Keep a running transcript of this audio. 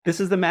This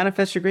is the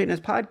Manifest Your Greatness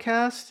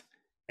podcast,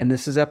 and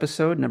this is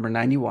episode number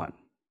 91.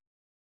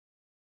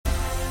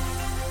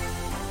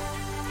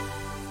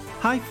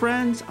 Hi,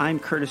 friends. I'm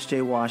Curtis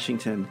J.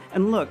 Washington.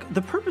 And look,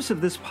 the purpose of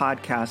this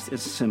podcast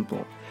is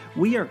simple.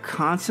 We are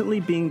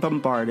constantly being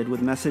bombarded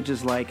with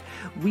messages like,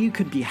 we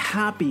could be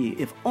happy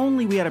if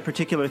only we had a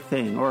particular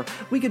thing, or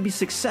we could be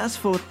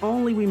successful if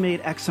only we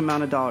made X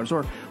amount of dollars,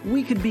 or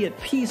we could be at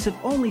peace if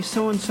only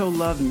so-and-so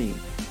loved me.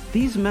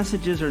 These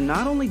messages are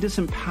not only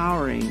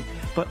disempowering,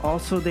 but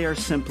also they are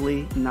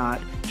simply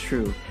not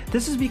true.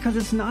 This is because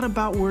it's not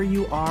about where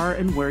you are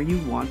and where you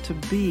want to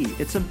be.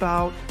 It's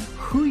about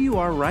who you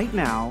are right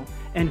now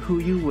and who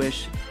you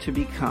wish to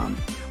become.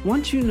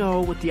 Once you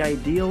know what the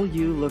ideal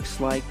you looks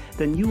like,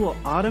 then you will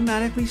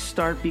automatically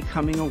start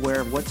becoming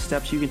aware of what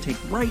steps you can take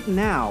right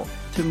now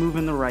to move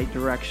in the right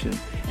direction.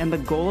 And the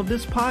goal of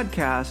this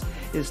podcast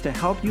is to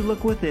help you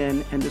look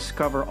within and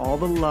discover all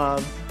the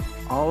love,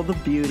 all of the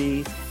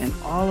beauty, and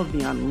all of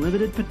the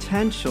unlimited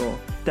potential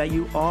that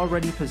you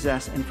already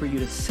possess, and for you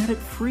to set it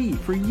free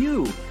for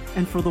you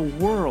and for the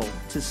world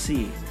to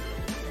see.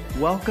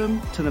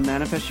 Welcome to the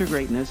Manifest Your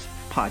Greatness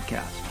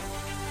podcast.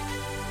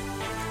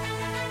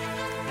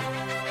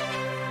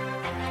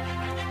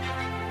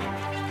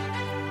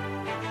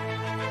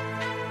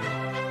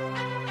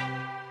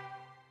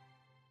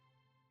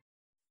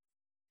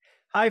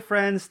 Hi,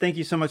 friends. Thank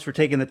you so much for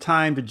taking the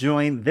time to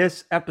join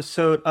this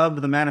episode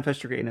of the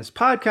Manifest Your Greatness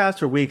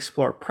podcast, where we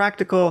explore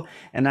practical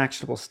and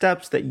actionable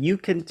steps that you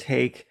can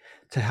take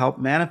to help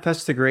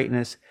manifest the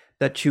greatness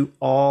that you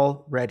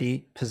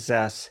already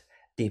possess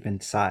deep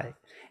inside.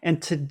 And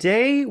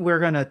today we're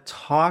going to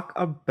talk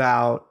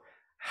about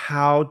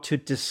how to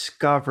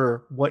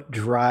discover what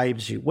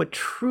drives you, what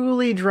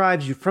truly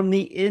drives you from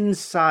the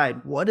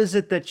inside. What is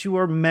it that you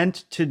are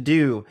meant to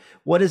do?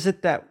 What is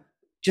it that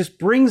just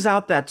brings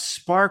out that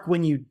spark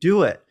when you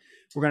do it?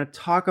 We're going to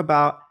talk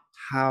about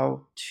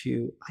how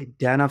to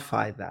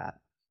identify that.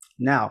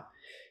 Now,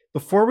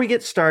 before we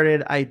get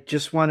started, I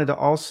just wanted to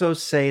also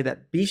say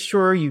that be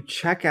sure you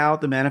check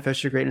out the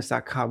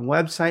manifestyourgreatness.com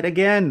website.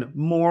 Again,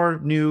 more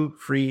new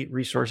free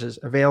resources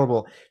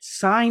available.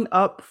 Sign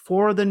up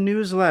for the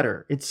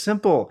newsletter. It's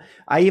simple.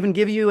 I even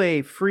give you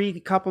a free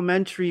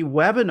complimentary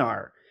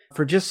webinar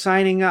for just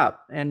signing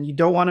up, and you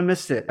don't want to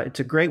miss it. It's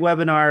a great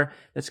webinar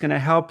that's going to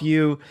help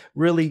you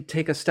really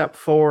take a step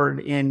forward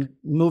in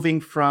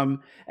moving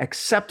from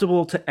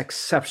acceptable to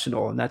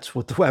exceptional. And that's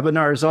what the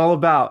webinar is all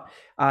about.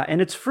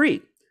 And it's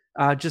free.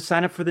 Just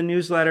sign up for the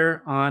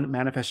newsletter on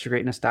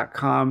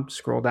manifestyourgreatness.com.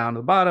 Scroll down to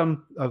the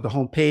bottom of the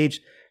homepage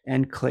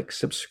and click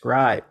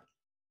subscribe.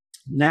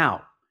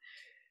 Now,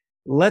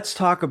 let's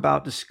talk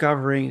about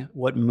discovering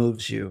what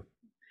moves you.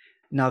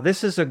 Now,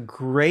 this is a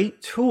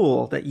great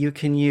tool that you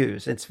can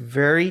use. It's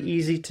very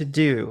easy to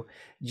do.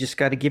 You just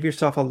got to give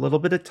yourself a little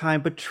bit of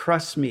time, but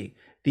trust me,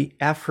 the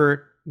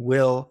effort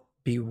will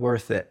be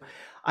worth it.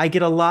 I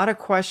get a lot of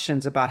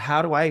questions about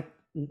how do I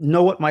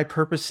know what my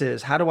purpose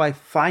is? How do I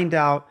find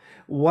out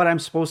what I'm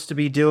supposed to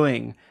be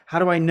doing? How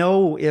do I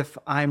know if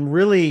I'm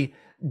really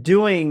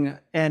doing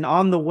and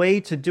on the way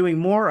to doing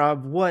more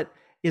of what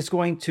is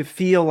going to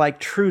feel like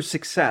true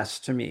success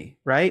to me,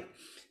 right?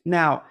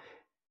 Now,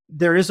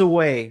 there is a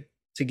way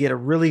to get a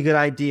really good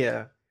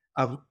idea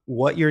of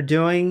what you're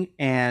doing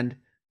and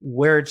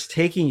where it's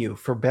taking you,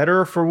 for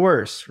better or for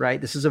worse, right?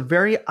 This is a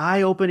very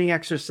eye-opening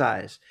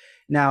exercise.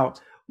 Now,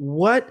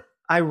 what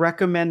I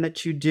recommend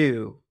that you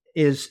do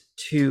is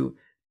to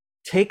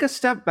take a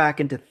step back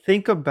and to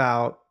think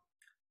about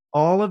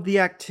all of the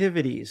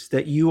activities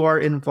that you are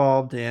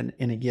involved in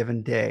a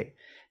given day.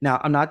 Now,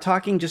 I'm not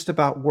talking just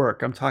about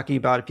work. I'm talking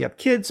about if you have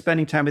kids,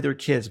 spending time with your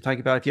kids. I'm talking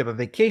about if you have a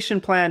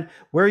vacation plan,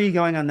 where are you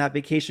going on that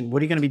vacation?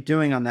 What are you going to be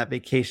doing on that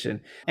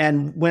vacation?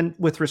 And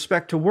with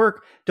respect to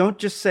work, don't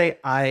just say,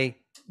 I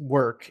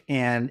work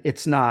and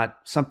it's not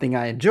something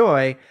I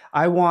enjoy.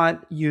 I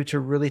want you to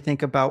really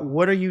think about,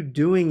 what are you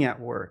doing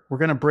at work? We're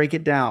going to break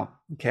it down,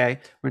 okay?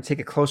 We're going to take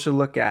a closer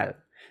look at it.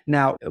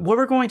 Now, what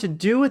we're going to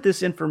do with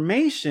this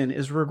information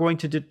is we're going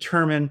to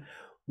determine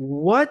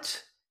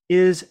what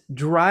is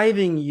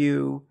driving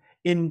you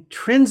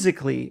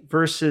intrinsically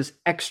versus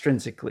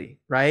extrinsically,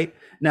 right?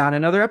 Now, in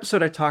another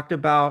episode, I talked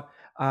about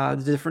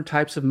the different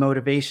types of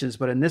motivations,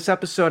 but in this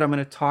episode, I'm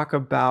going to talk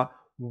about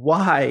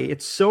why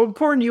it's so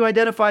important you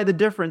identify the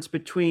difference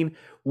between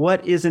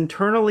what is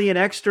internally and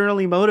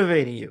externally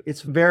motivating you.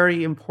 It's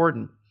very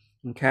important,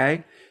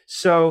 okay?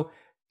 So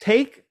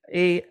take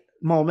a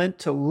moment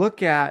to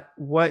look at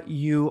what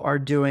you are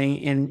doing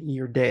in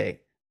your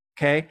day,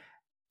 okay?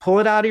 Pull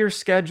it out of your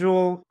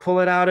schedule, pull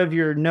it out of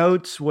your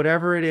notes,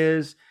 whatever it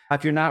is.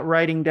 If you're not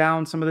writing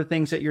down some of the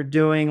things that you're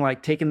doing,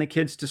 like taking the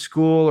kids to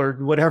school or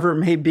whatever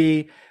it may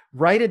be,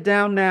 write it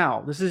down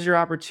now. This is your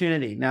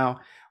opportunity. Now,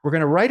 we're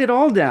going to write it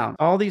all down,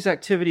 all these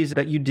activities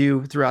that you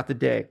do throughout the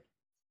day.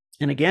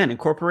 And again,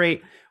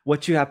 incorporate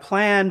what you have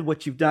planned,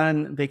 what you've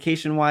done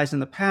vacation-wise in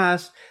the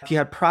past. If you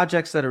have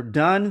projects that are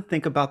done,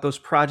 think about those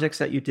projects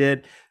that you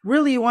did.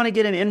 Really, you want to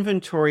get an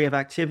inventory of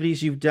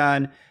activities you've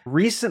done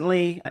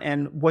recently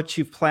and what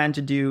you've planned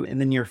to do in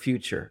the near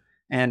future.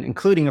 and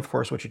including, of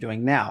course, what you're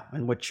doing now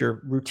and what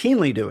you're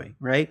routinely doing,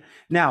 right?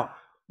 Now,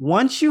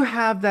 once you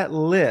have that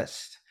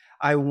list,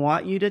 I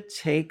want you to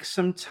take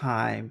some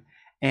time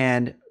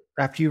and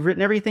after you've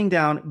written everything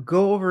down,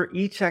 go over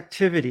each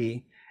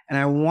activity, and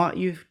I want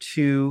you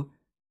to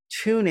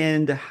tune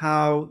in to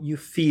how you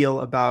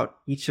feel about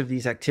each of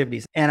these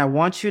activities. And I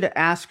want you to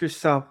ask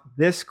yourself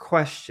this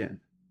question: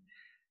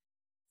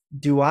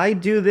 do I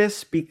do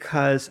this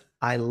because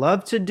I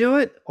love to do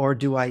it, or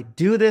do I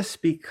do this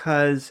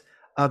because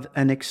of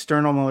an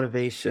external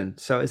motivation?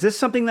 So is this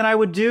something that I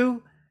would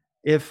do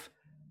if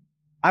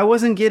I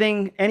wasn't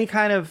getting any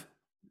kind of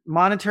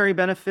monetary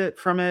benefit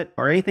from it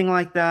or anything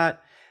like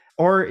that?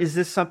 Or is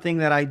this something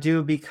that I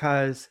do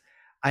because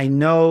I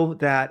know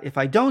that if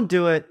I don't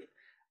do it,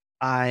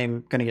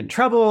 I'm going to get in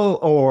trouble,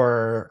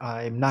 or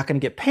I'm not going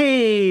to get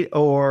paid,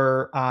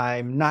 or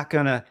I'm not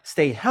going to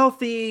stay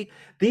healthy?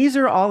 These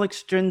are all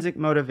extrinsic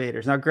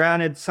motivators. Now,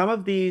 granted, some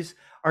of these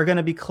are going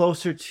to be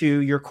closer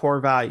to your core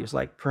values,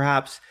 like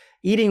perhaps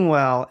eating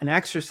well and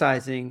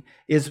exercising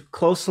is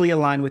closely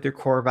aligned with your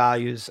core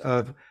values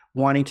of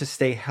wanting to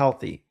stay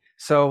healthy.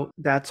 So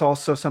that's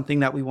also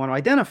something that we want to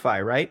identify,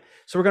 right?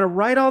 So we're going to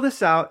write all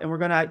this out and we're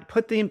going to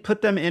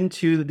put them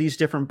into these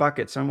different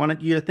buckets. I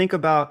want you to think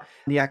about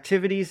the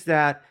activities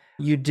that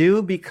you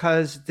do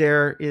because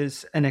there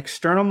is an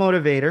external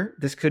motivator.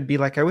 This could be,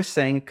 like I was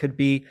saying, it could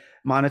be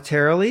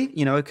monetarily,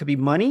 it could be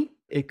money.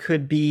 It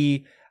could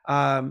be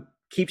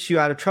keeps you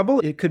out of trouble.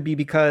 It could be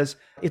because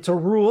it's a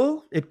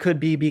rule. It could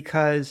be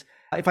because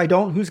if I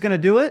don't, who's going to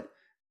do it?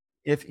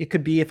 It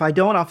could be if I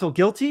don't, I'll feel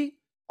guilty.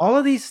 All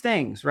of these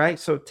things, right?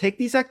 So take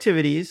these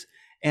activities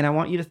and I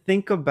want you to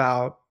think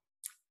about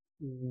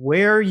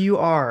where you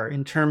are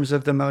in terms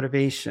of the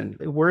motivation.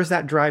 Where's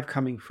that drive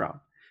coming from?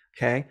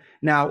 Okay.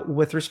 Now,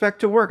 with respect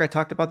to work, I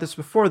talked about this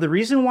before. The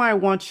reason why I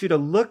want you to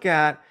look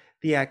at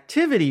the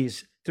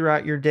activities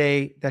throughout your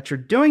day that you're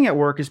doing at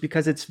work is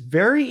because it's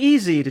very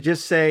easy to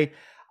just say,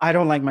 I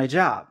don't like my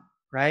job,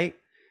 right?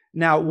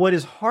 Now, what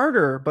is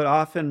harder, but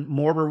often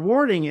more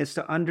rewarding, is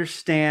to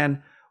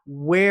understand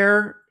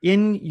where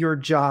in your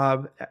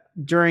job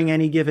during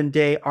any given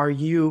day are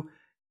you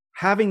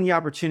having the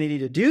opportunity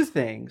to do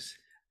things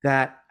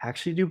that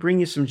actually do bring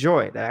you some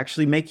joy, that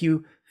actually make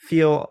you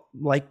feel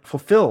like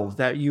fulfilled,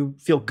 that you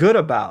feel good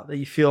about, that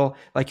you feel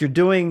like you're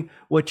doing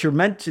what you're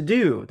meant to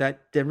do,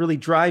 that really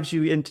drives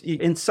you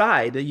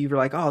inside, that you're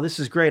like, oh, this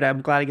is great.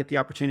 I'm glad I get the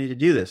opportunity to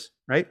do this,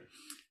 right?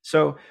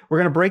 So we're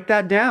going to break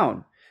that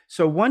down.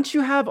 So once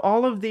you have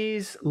all of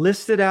these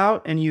listed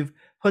out and you've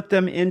put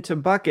them into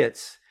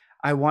buckets,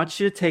 I want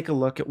you to take a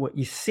look at what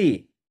you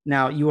see.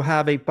 Now, you will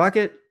have a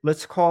bucket.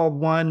 Let's call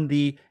one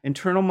the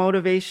internal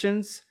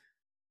motivations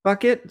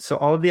bucket. So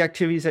all of the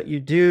activities that you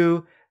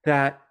do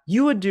that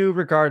you would do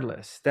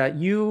regardless, that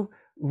you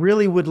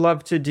really would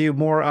love to do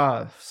more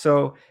of.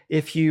 So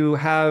if you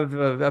have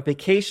a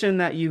vacation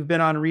that you've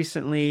been on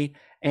recently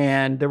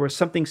and there was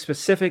something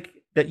specific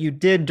that you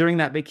did during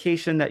that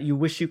vacation that you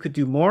wish you could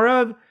do more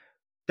of,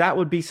 that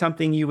would be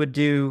something you would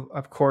do,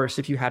 of course,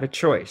 if you had a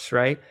choice,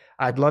 right?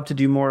 I'd love to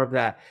do more of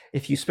that.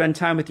 If you spend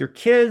time with your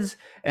kids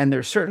and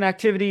there's certain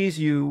activities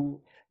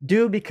you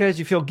do because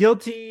you feel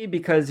guilty,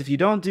 because if you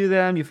don't do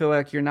them, you feel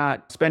like you're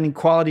not spending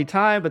quality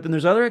time, but then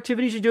there's other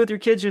activities you do with your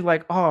kids, you're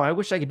like, oh, I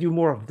wish I could do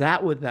more of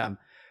that with them.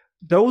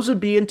 Those would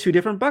be in two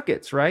different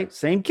buckets, right?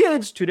 Same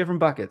kids, two different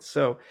buckets.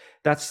 So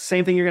that's the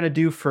same thing you're going to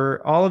do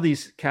for all of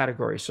these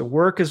categories. So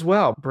work as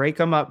well, break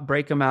them up,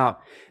 break them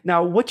out.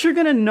 Now, what you're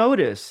going to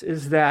notice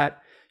is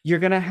that you're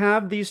going to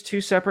have these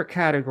two separate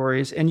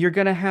categories and you're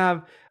going to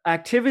have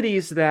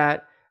activities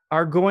that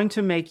are going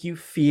to make you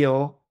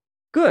feel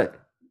good,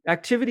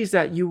 activities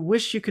that you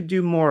wish you could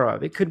do more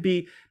of. It could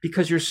be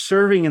because you're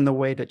serving in the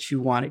way that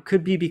you want. It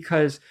could be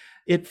because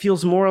it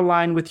feels more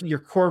aligned with your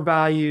core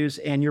values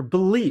and your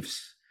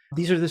beliefs.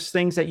 These are the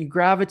things that you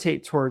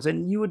gravitate towards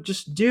and you would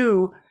just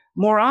do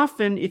more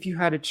often if you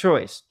had a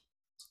choice.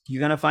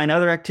 You're going to find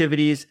other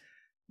activities,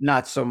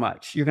 not so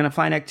much. You're going to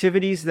find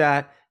activities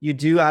that you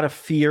do out of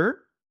fear,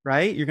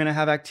 right? You're going to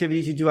have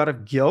activities you do out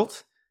of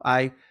guilt.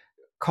 I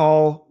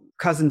call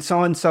cousin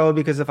so-and-so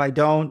because if I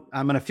don't,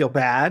 I'm going to feel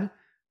bad,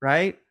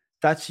 right?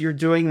 You're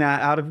doing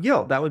that out of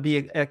guilt. That would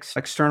be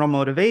external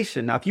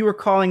motivation. Now, if you were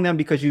calling them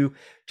because you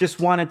just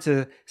wanted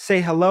to say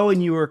hello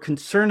and you were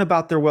concerned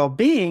about their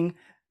well-being,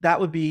 that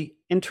would be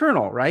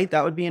internal, right?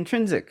 That would be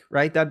intrinsic,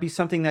 right? That'd be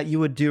something that you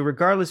would do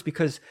regardless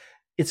because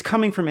it's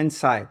coming from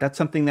inside. That's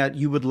something that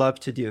you would love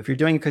to do. If you're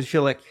doing it because you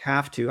feel like you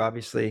have to,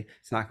 obviously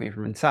it's not coming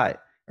from inside.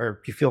 Or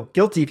if you feel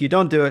guilty if you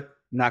don't do it,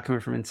 not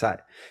coming from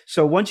inside.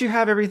 So once you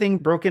have everything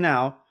broken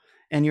out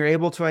and you're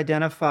able to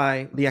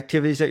identify the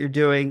activities that you're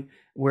doing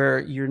where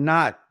you're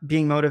not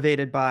being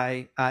motivated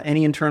by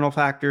any internal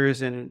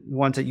factors and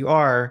ones that you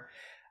are,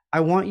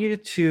 I want you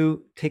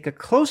to take a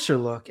closer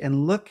look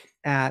and look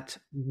at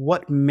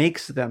what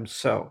makes them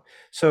so.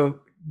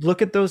 So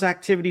look at those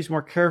activities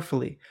more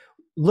carefully.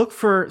 Look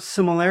for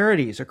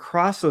similarities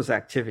across those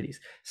activities.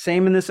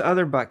 Same in this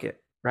other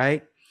bucket,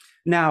 right?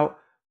 Now,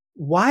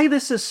 why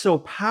this is so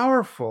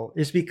powerful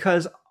is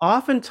because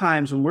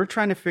oftentimes when we're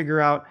trying to figure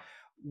out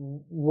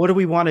what do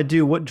we want to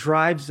do? What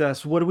drives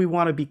us? What do we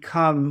want to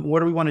become?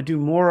 What do we want to do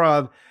more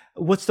of?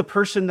 What's the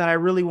person that I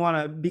really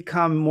want to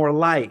become more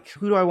like?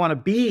 Who do I want to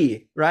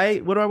be?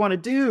 Right? What do I want to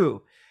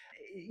do?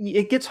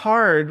 It gets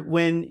hard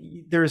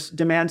when there's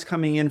demands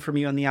coming in from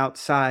you on the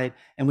outside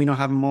and we don't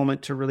have a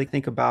moment to really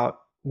think about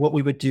what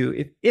we would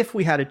do if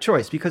we had a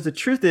choice. Because the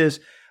truth is,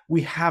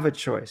 we have a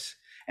choice.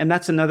 And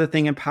that's another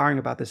thing empowering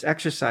about this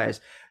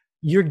exercise.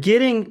 You're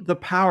getting the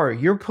power.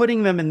 You're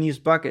putting them in these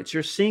buckets.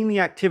 You're seeing the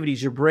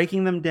activities. You're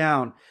breaking them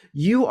down.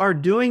 You are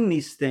doing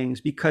these things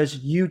because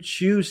you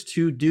choose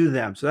to do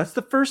them. So that's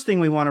the first thing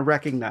we want to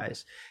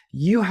recognize.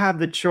 You have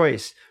the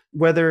choice,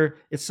 whether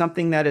it's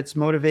something that it's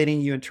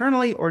motivating you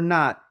internally or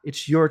not.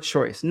 It's your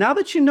choice. Now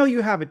that you know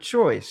you have a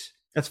choice,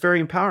 that's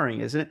very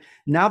empowering, isn't it?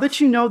 Now that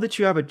you know that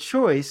you have a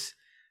choice,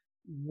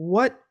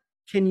 what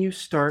can you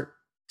start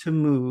to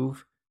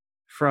move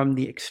from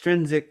the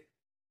extrinsic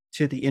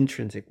to the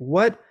intrinsic?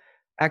 What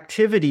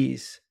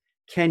activities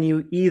can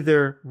you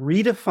either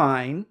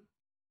redefine?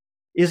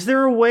 Is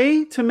there a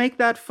way to make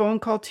that phone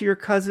call to your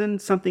cousin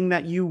something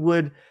that you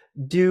would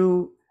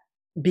do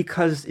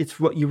because it's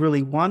what you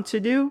really want to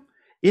do?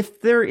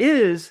 If there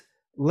is,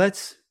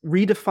 let's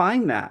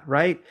redefine that,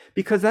 right?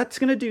 Because that's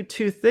going to do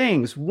two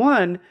things.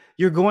 One,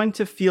 you're going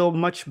to feel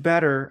much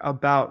better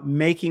about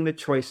making the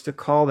choice to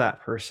call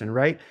that person,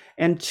 right?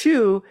 And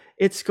two,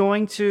 it's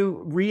going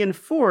to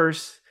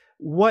reinforce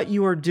what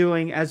you are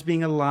doing as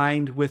being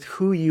aligned with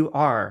who you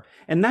are.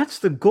 And that's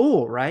the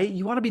goal, right?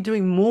 You want to be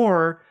doing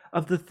more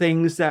of the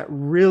things that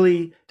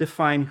really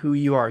define who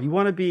you are. You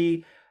want to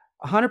be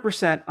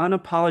 100%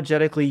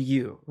 unapologetically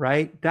you,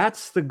 right?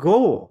 That's the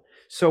goal.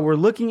 So we're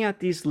looking at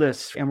these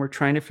lists and we're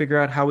trying to figure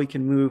out how we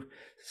can move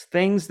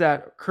things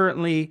that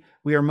currently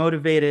we are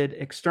motivated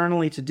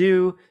externally to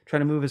do, try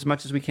to move as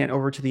much as we can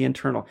over to the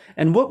internal.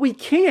 And what we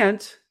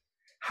can't,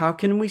 how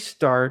can we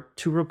start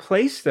to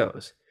replace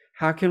those?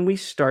 How can we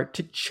start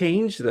to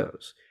change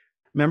those?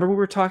 Remember, we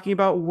were talking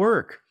about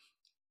work.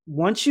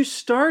 Once you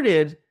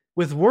started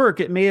with work,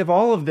 it may have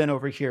all have been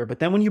over here, but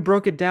then when you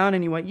broke it down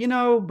and you went,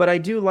 but I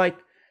do like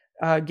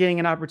getting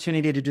an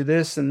opportunity to do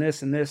this and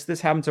this and this.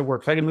 This happens at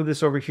work, so I can move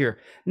this over here.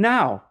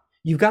 Now,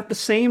 you've got the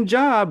same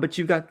job, but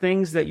you've got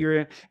things that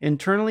you're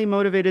internally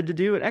motivated to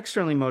do and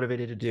externally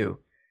motivated to do.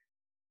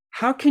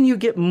 How can you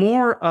get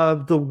more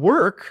of the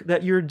work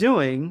that you're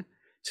doing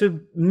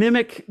to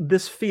mimic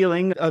this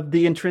feeling of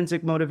the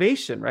intrinsic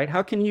motivation, right?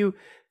 How can you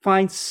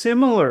find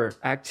similar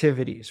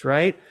activities,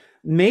 right?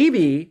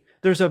 Maybe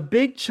there's a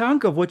big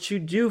chunk of what you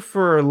do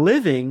for a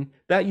living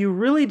that you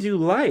really do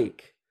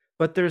like,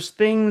 but there's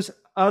things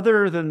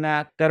other than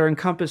that that are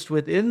encompassed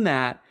within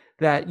that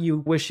you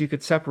wish you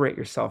could separate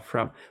yourself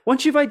from.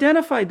 Once you've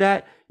identified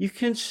that, you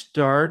can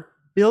start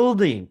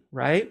building,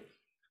 right?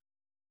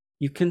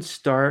 You can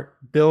start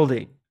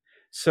building.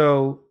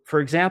 So, for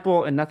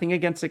example, and nothing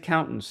against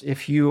accountants,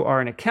 if you are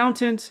an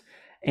accountant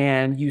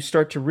and you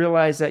start to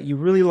realize that you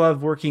really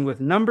love working with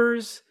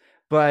numbers,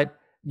 but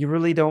you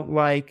really don't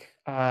like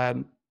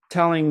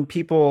telling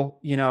people,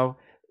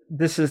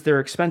 this is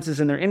their expenses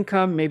and their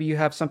income. Maybe you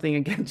have something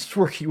against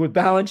working with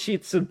balance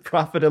sheets and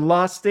profit and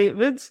loss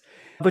statements,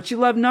 but you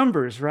love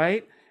numbers,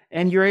 right?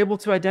 And you're able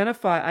to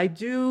identify,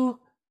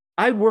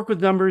 I'd work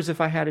with numbers if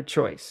I had a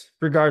choice,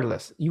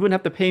 regardless. You wouldn't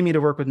have to pay me to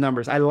work with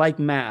numbers. I like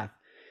math.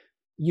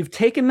 You've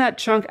taken that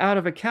chunk out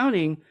of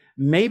accounting.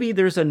 Maybe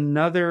there's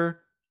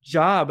another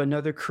job,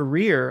 another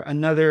career,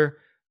 another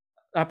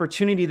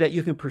opportunity that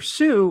you can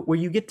pursue where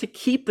you get to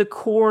keep the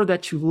core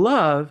that you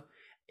love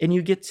and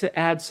you get to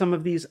add some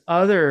of these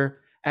other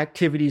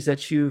activities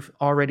that you've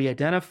already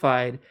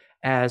identified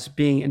as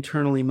being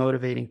internally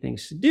motivating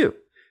things to do.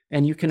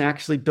 And you can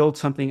actually build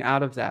something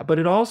out of that. But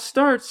it all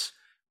starts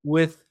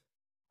with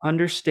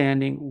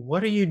understanding,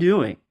 what are you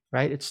doing,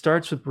 right? It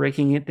starts with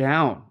breaking it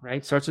down, right?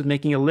 It starts with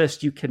making a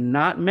list. You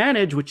cannot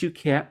manage what you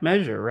can't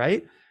measure,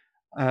 right?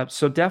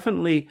 So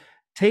definitely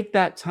take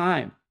that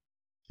time.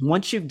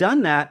 Once you've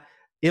done that,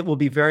 it will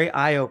be very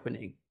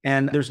eye-opening.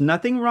 And there's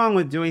nothing wrong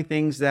with doing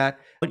things that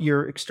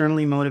you're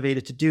externally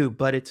motivated to do,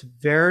 but it's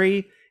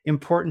very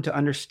important to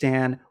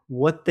understand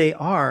what they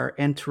are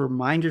and to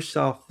remind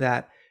yourself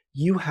that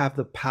you have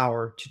the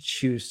power to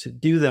choose to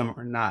do them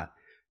or not.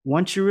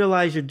 Once you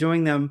realize you're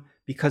doing them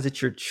because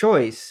it's your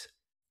choice,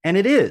 and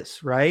it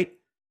is, right?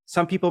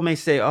 Some people may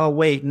say, oh,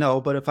 wait, no,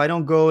 but if I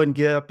don't go and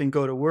get up and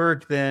go to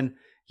work, then,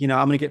 I'm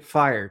going to get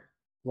fired.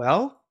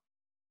 Well,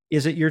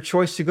 is it your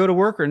choice to go to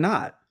work or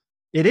not?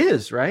 It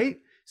is, right?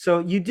 So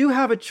you do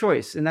have a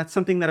choice. And that's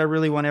something that I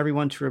really want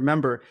everyone to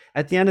remember.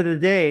 At the end of the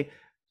day,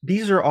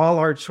 these are all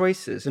our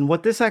choices. And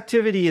what this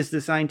activity is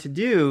designed to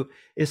do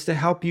is to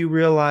help you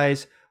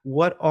realize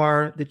what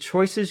are the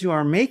choices you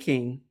are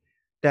making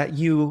that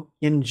you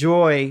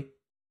enjoy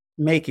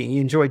making,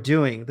 you enjoy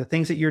doing, the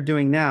things that you're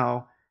doing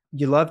now,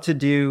 you love to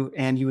do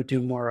and you would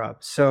do more of.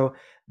 So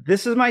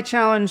this is my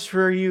challenge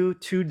for you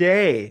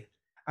today.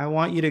 I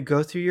want you to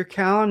go through your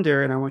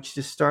calendar and I want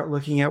you to start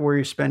looking at where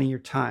you're spending your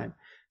time.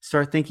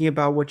 Start thinking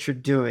about what you're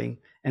doing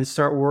and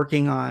start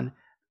working on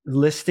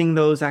listing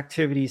those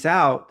activities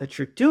out that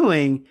you're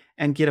doing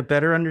and get a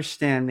better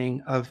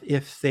understanding of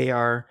if they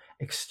are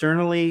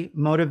externally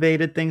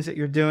motivated things that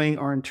you're doing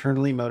or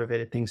internally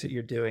motivated things that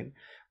you're doing.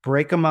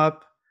 Break them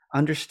up,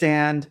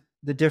 understand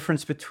the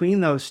difference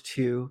between those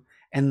two,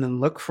 and then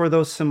look for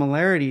those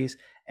similarities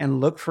and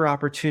look for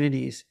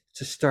opportunities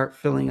to start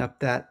filling up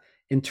that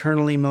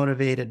internally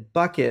motivated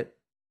bucket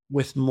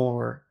with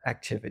more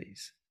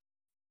activities.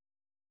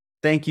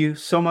 Thank you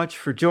so much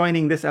for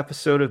joining this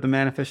episode of the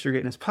Manifest Your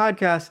Greatness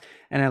podcast,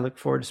 and I look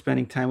forward to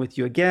spending time with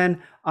you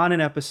again on an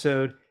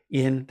episode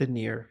in the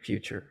near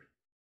future.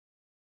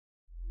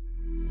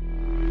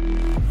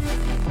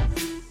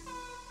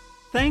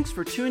 Thanks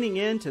for tuning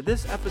in to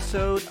this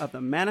episode of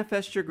the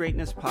Manifest Your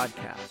Greatness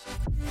podcast.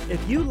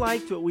 If you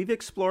liked what we've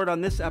explored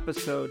on this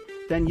episode,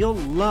 then you'll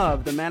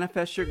love the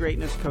Manifest Your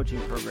Greatness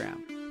coaching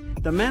program.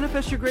 The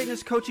Manifest Your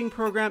Greatness coaching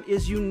program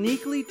is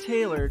uniquely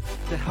tailored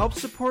to help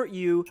support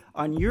you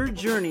on your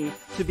journey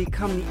to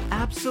become the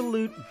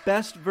absolute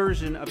best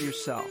version of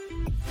yourself.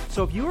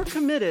 So if you are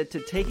committed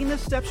to taking the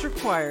steps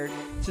required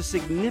to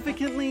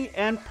significantly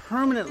and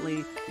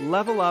permanently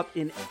level up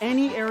in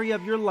any area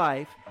of your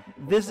life,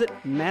 visit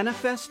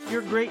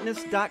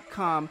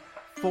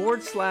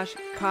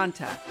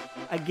manifestyourgreatness.com/contact.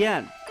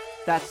 Again,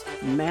 that's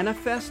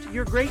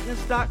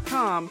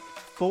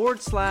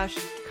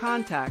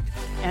manifestyourgreatness.com/contact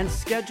and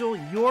schedule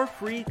your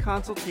free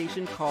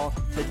consultation call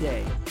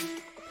today.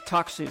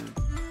 Talk soon.